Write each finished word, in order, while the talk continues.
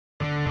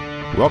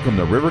welcome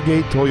to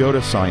Rivergate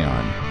Toyota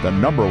Scion, the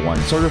 #1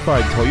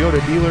 certified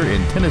Toyota dealer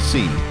in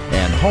Tennessee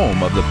and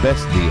home of the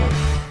best deal.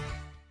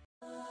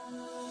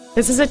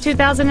 This is a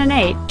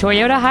 2008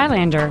 Toyota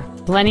Highlander.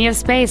 Plenty of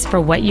space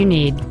for what you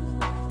need.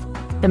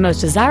 The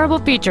most desirable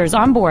features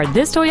on board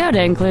this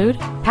Toyota include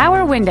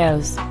power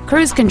windows,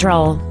 cruise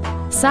control,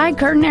 side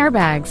curtain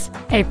airbags,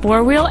 a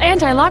 4-wheel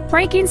anti-lock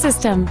braking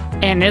system,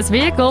 and this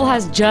vehicle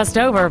has just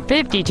over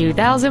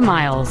 52,000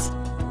 miles.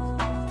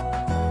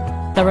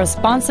 The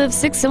responsive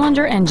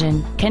 6-cylinder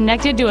engine,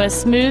 connected to a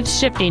smooth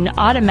shifting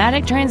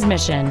automatic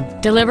transmission,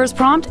 delivers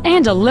prompt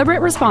and deliberate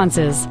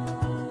responses.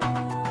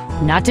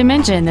 Not to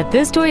mention that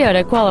this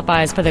Toyota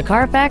qualifies for the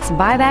Carfax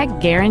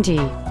buyback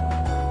guarantee.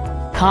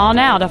 Call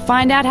now to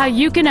find out how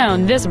you can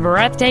own this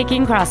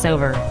breathtaking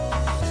crossover.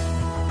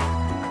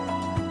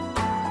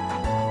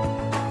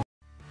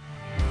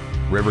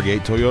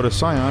 Rivergate Toyota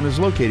Scion is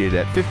located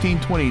at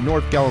 1520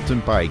 North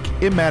Gallatin Pike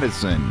in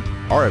Madison.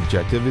 Our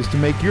objective is to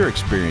make your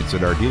experience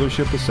at our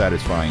dealership a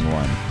satisfying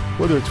one,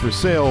 whether it's for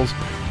sales,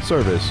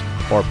 service,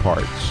 or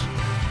parts.